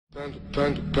Panda.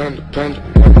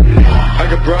 I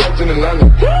got broads in Atlanta.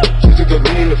 She took the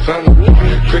lean in the family.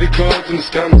 Credit cards and the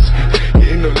scammers.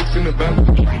 Getting the licks in the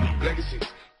band. Legacies.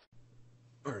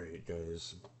 Alright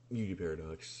guys, Beauty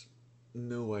Paradox.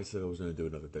 No, I said I was going to do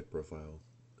another deck profile,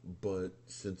 but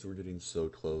since we're getting so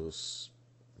close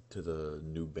to the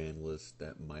new ban list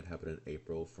that might happen in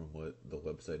April from what the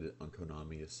website on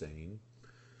Konami is saying,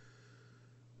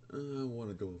 I want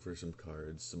to go over some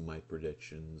cards, some my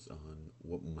predictions on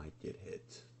what might get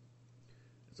hit.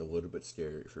 It's a little bit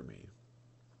scary for me.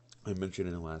 I mentioned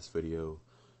in the last video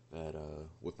that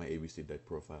with my ABC deck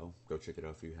profile, go check it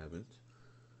out if you haven't.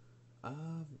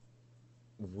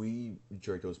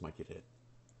 Dracos might get hit.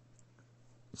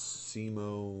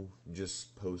 Simo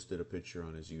just posted a picture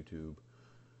on his YouTube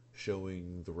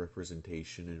showing the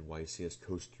representation in YCS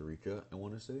Costa Rica, I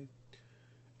want to say.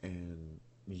 And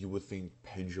you would think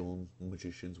Pendulum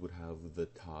Magicians would have the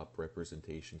top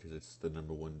representation because it's the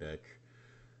 #1 deck.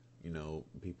 You know,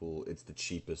 it's the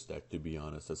cheapest deck, to be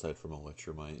honest, aside from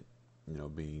Electromite,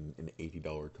 being an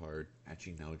 $80 card,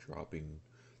 actually now dropping,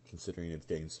 considering it's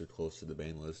getting so close to the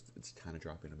ban list, it's kind of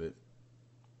dropping a bit.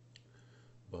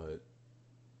 But,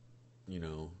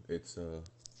 it's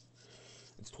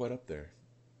quite up there.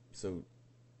 So,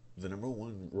 the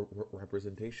 #1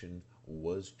 representation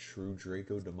was True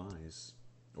Draco Demise,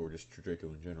 or just True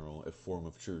Draco in general, a form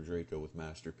of True Draco with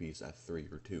Masterpiece at 3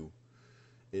 or 2.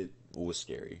 It was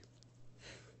scary.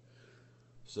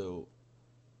 So,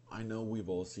 I know we've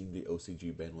all seen the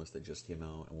OCG ban list that just came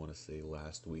out, I want to say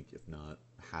last week, if not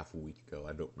half a week ago.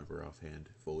 I don't remember offhand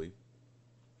fully.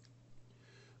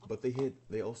 But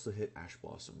they also hit Ash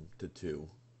Blossom to 2.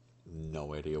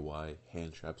 No idea why.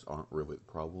 Hand traps aren't really the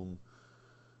problem.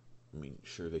 I mean,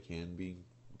 sure they can be,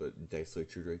 but decks like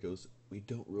True Dracos, we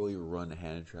don't really run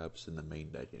hand traps in the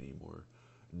main deck anymore.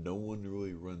 No one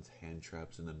really runs hand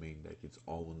traps in the main deck. It's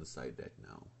all in the side deck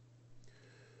now.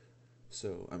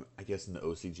 So, I guess in the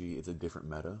OCG, it's a different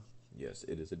meta. Yes,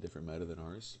 it is a different meta than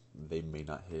ours. They may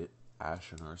not hit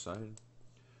Ash on our side.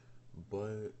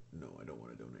 But, no, I don't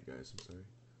want to donate, guys. I'm sorry.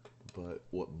 But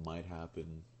what might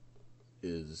happen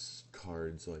is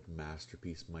cards like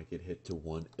Masterpiece might get hit to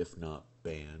 1, if not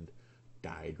banned.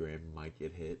 Diagram might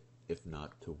get hit, if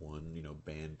not to 1,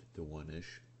 banned to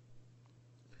 1-ish.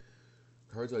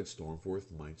 Cards like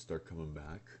Stormforth might start coming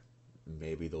back.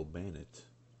 Maybe they'll ban it.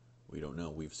 We don't know.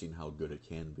 We've seen how good it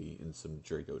can be in some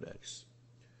Draco decks.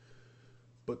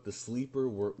 But the sleeper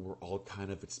we're all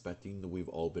kind of expecting, that we've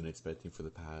all been expecting for the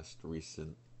past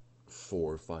recent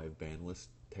 4 or 5 ban lists,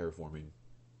 Terraforming.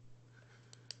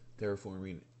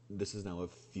 Terraforming, this is now a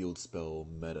field spell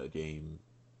meta game.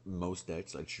 Most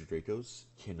decks, like True Dracos,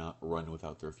 cannot run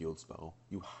without their field spell.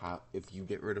 If you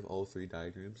get rid of all 3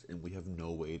 diagrams, and we have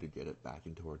no way to get it back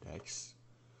into our decks,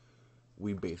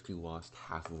 we basically lost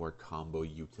half of our combo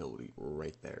utility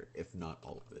right there, if not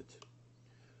all of it.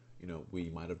 We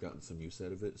might have gotten some use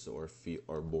out of it, so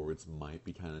our boards might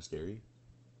be kind of scary.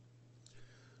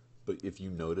 But if you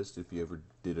noticed, if you ever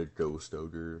did a Ghost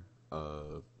Ogre,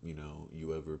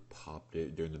 you ever popped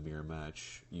it during the mirror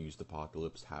match, used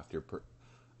Apocalypse, half your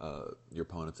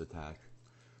opponent's attack,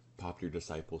 popped your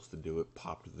Disciples to do it,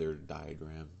 popped their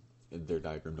diagram, and their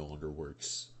diagram no longer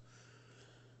works.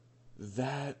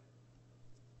 That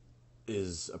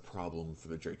is a problem for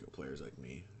the Draco players like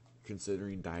me,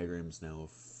 considering diagrams now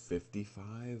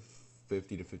 $50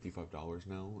 to $55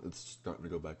 now. It's starting to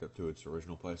go back up to its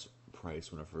original price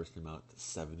when it first came out,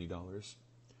 $70.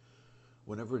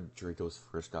 Whenever Dracos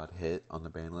first got hit on the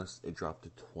ban list, it dropped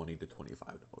to $20 to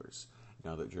 $25.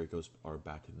 Now that Dracos are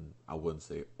back in, I wouldn't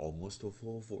say almost to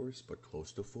full force, but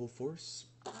close to full force,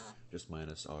 just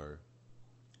minus our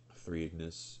 3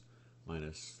 Ignis,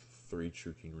 minus 3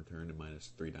 True King Return, and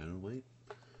minus 3 Dynamite,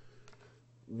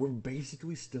 we're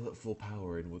basically still at full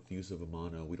power, and with the use of a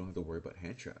mono, we don't have to worry about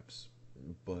hand traps.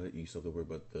 But you still have to worry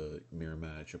about the mirror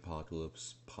match,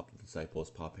 Apocalypse, pop the Disciples,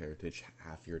 pop Heritage,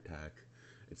 half your attack,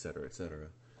 etc.,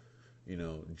 etc.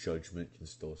 Judgment can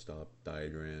still stop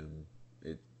Diagram.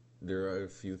 There are a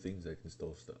few things that can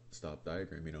still stop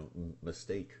Diagram.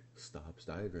 Mistake stops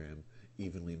Diagram,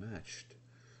 evenly matched.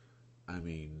 I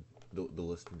mean, the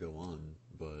list can go on,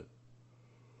 but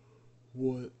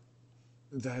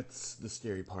that's the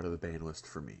scary part of the ban list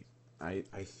for me. I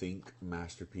think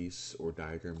Masterpiece or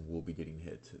Diagram will be getting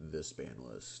hit this ban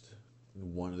list.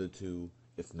 One of the two,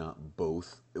 if not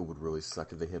both. It would really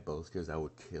suck if they hit both, because that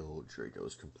would kill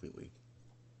Dracos completely.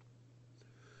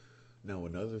 Now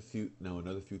another few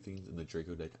things in the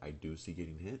Draco deck I do see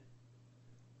getting hit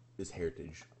is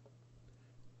Heritage.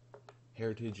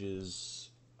 Heritage is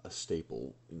a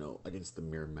staple, against the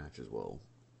mirror match as well.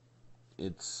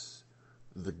 It's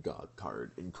the God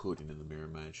card, including in the mirror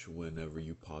match. Whenever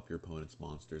you pop your opponent's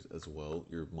monsters as well,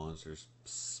 your monsters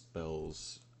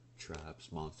spells,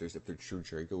 traps, monsters, if they're true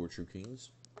Draco or true Kings,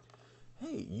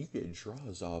 hey, you get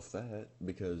draws off that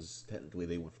because technically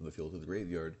they went from the field to the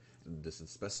graveyard and it doesn't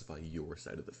specify your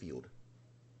side of the field.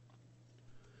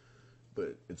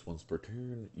 But it's once per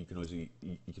turn. You can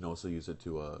also use it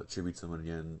to tribute someone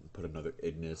again, put another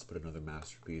Ignis, put another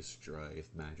Masterpiece, Strife,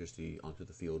 Majesty onto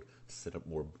the field, set up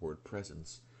more board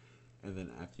presence, and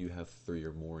then after you have 3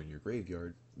 or more in your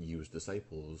graveyard, use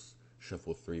Disciples,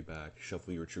 shuffle 3 back,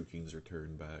 shuffle your True King's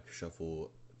Return back,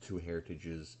 shuffle 2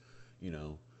 Heritages,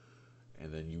 and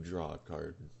then you draw a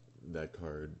card. That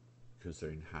card,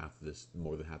 considering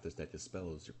more than half this deck is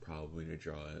spells, you're probably going to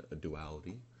draw a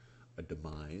Duality, a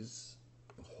Demise,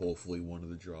 hopefully one of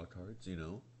the draw cards,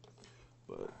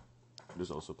 but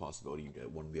there's also a possibility you get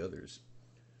one of the others.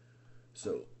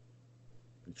 So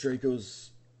Draco's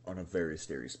on a very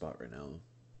scary spot right now.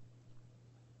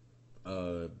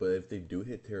 But if they do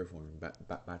hit Terraforming,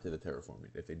 back to the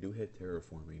Terraforming, if they do hit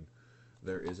Terraforming,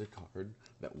 there is a card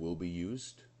that will be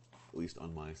used, at least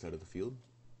on my side of the field.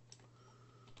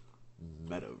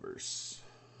 Metaverse.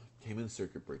 Came in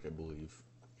Circuit Break, I believe.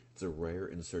 It's a rare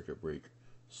in Circuit Break,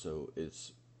 so I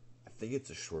think it's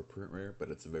a short print rare, but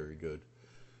it's very good.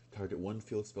 Target 1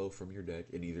 field spell from your deck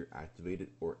and either activate it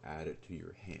or add it to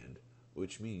your hand,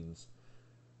 which means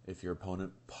if your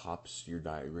opponent pops your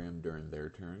diagram during their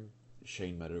turn,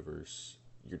 Shane Metaverse,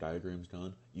 your diagram's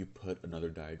gone, you put another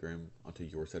diagram onto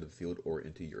your side of the field or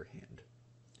into your hand.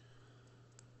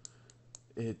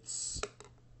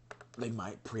 They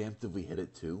might preemptively hit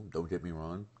it too, don't get me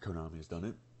wrong, Konami's done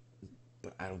it,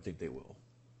 but I don't think they will.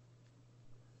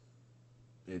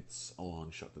 It's a long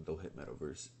shot that they'll hit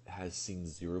Metaverse. It has seen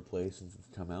 0 play since it's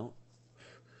come out,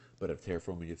 but if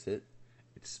Terraforming gets hit,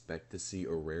 expect to see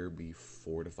a rare be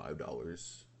 $4 to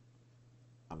 $5.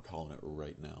 I'm calling it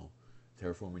right now.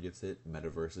 Terraforming gets hit,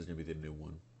 Metaverse is going to be the new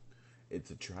one.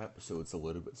 It's a trap, so it's a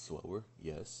little bit slower,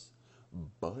 yes,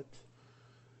 but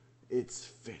it's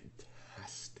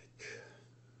fantastic.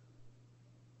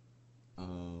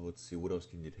 Let's see, what else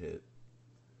can get hit?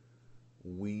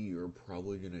 We are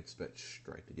probably going to expect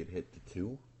Strike to get hit to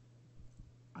 2.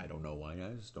 I don't know why,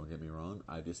 guys. Don't get me wrong.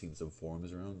 I've just seen some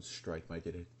forums around. Strike might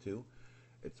get hit to 2.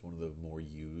 It's one of the more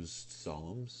used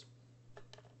Solemns.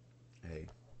 Hey.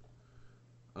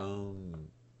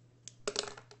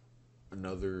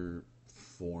 Another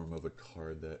form of a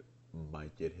card that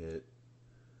might get hit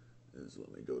is,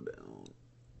 let me go down.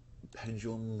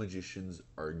 Pendulum Magicians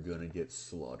are going to get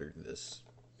slaughtered this.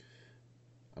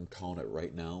 I'm calling it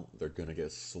right now. They're gonna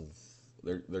get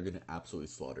they're gonna absolutely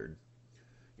slaughtered.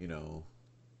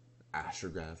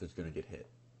 Astrograph is gonna get hit.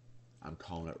 I'm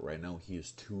calling it right now. He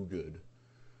is too good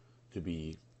to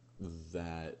be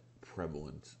that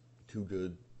prevalent. Too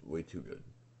good, way too good.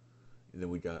 And then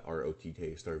we got our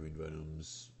OTK Starving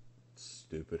Venoms.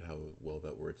 Stupid how well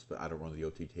that works, but I don't run the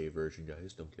OTK version,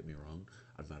 guys. Don't get me wrong.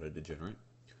 I'm not a degenerate.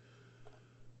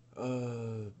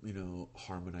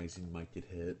 Harmonizing might get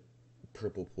hit.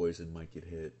 Purple Poison might get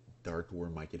hit. Dark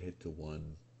Worm might get hit to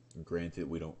 1. Granted,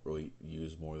 we don't really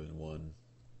use more than 1.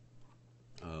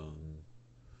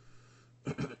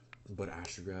 But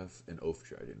Astrograph and Oath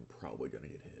Dragon probably gonna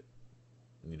get hit.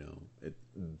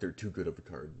 They're too good of a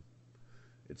card.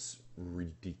 It's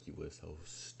ridiculous how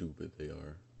stupid they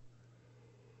are.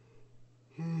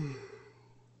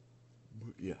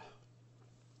 Yeah.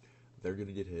 They're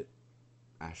gonna get hit.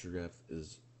 Astrograph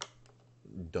is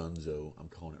Dunzo. I'm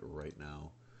calling it right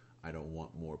now. I don't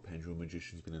want more Pendulum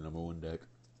Magicians being the number 1 deck.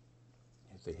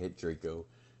 If they hit Draco,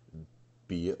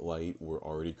 be it light. We're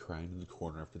already crying in the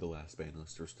corner after the last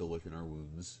banlist. We're still licking our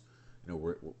wounds.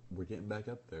 We're getting back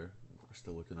up there. We're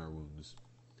still licking our wounds.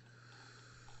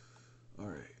 All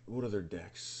right. What other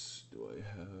decks do I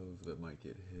have that might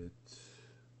get hit?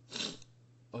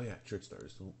 Oh yeah,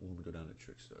 Trickstars. Let me go down to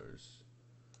Trickstars.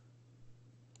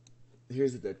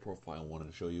 Here's the deck profile I wanted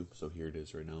to show you, so here it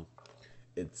is right now.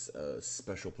 It's a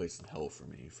special place in hell for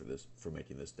me for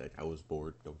making this deck. I was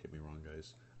bored, don't get me wrong,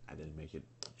 guys. I didn't make it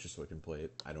just so I can play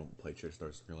it. I don't play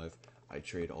Trickstars in real life. I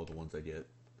trade all the ones I get.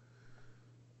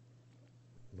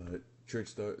 But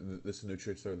this new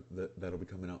Trickstar that'll be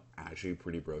coming out, actually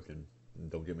pretty broken.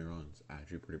 Don't get me wrong, it's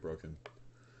actually pretty broken.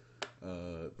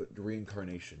 But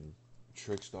Reincarnation,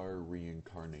 Trickstar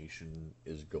Reincarnation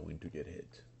is going to get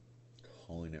hit.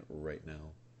 Calling it right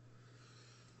now.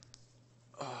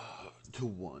 To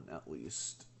 1 at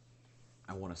least.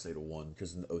 I want to say to 1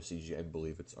 because in the OCG I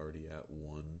believe it's already at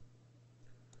 1,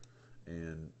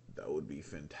 and that would be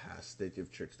fantastic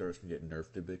if Trickstars can get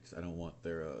nerfed a bit. Cause I don't want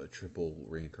their triple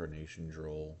Reincarnation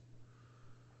droll.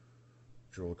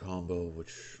 Draw a combo,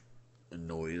 which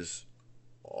annoys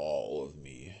all of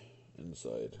me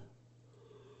inside.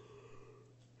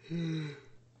 Sorry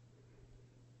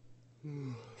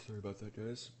about that,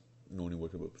 guys. I only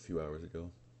woke up a few hours ago.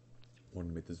 Wanted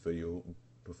to make this video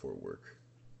before work.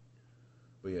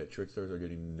 But yeah, Trickstars are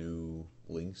getting new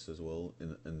links as well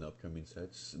in the upcoming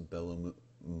sets. Bella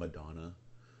Madonna.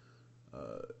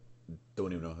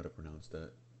 Don't even know how to pronounce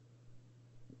that.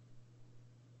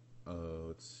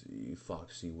 Let's see.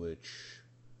 Foxy Witch.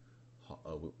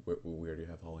 We already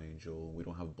have Holly Angel. We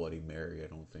don't have Bloody Mary, I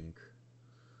don't think.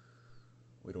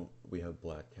 We have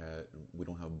Black Cat. We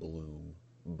don't have Bloom.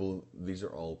 These are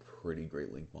all pretty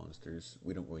great link monsters.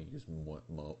 We don't really use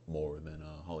more than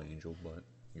Holly Angel, but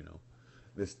you know,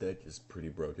 this deck is pretty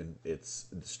broken. It's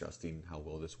disgusting how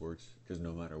well this works, because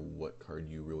no matter what card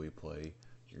you really play,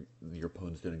 your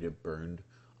opponent's gonna get burned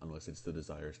unless it's the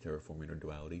Desires, Terraforming, or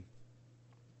Duality.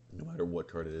 No matter what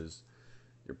card it is,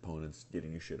 your opponent's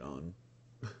getting your shit on.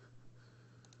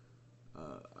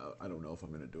 I don't know if I'm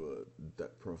going to do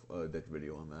a deck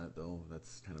video on that, though.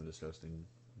 That's kind of disgusting.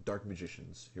 Dark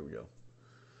Magicians. Here we go.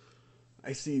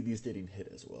 I see these getting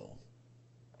hit as well.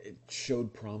 It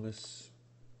showed promise,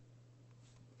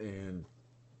 and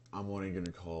I'm only going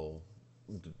to call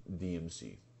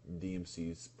DMC.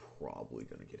 DMC is probably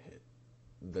going to get hit.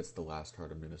 That's the last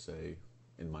card I'm going to say,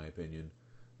 in my opinion.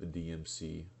 The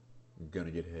DMC going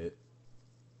to get hit.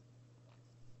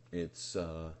 It's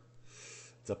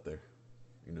up there.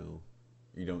 You know,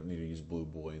 you don't need to use Blue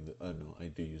Boy. No, I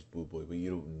do use Blue Boy, but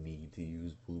you don't need to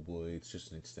use Blue Boy. It's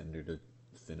just an extender to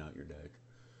thin out your deck.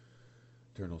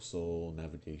 Eternal Soul,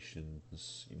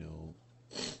 Navigations, you know,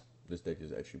 this deck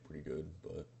is actually pretty good,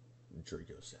 but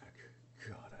Draco Sack.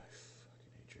 God, I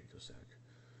fucking hate Draco Sack.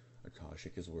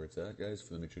 Akashic is where it's at, guys,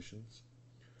 for the Magicians.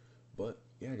 But,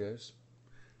 yeah, guys,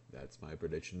 that's my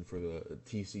prediction for the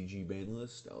TCG ban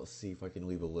list. I'll see if I can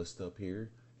leave a list up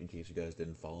here in case you guys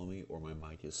didn't follow me, or my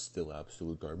mic is still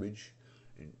absolute garbage,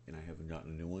 and I haven't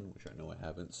gotten a new one, which I know I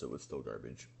haven't, so it's still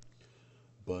garbage.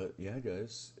 But yeah,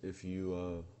 guys, if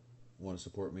you want to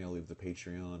support me, I'll leave the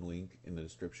Patreon link in the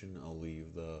description. I'll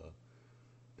leave the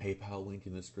PayPal link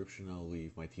in the description. I'll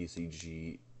leave my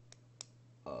TCG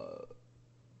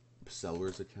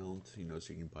sellers account, you know,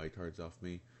 so you can buy cards off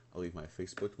me. I'll leave my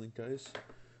Facebook link, guys,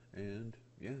 and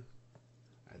yeah,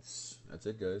 that's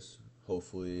it, guys.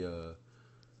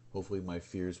 Hopefully my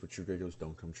fears with True Gracos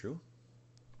don't come true.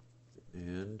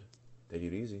 And take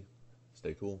it easy.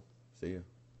 Stay cool. See ya.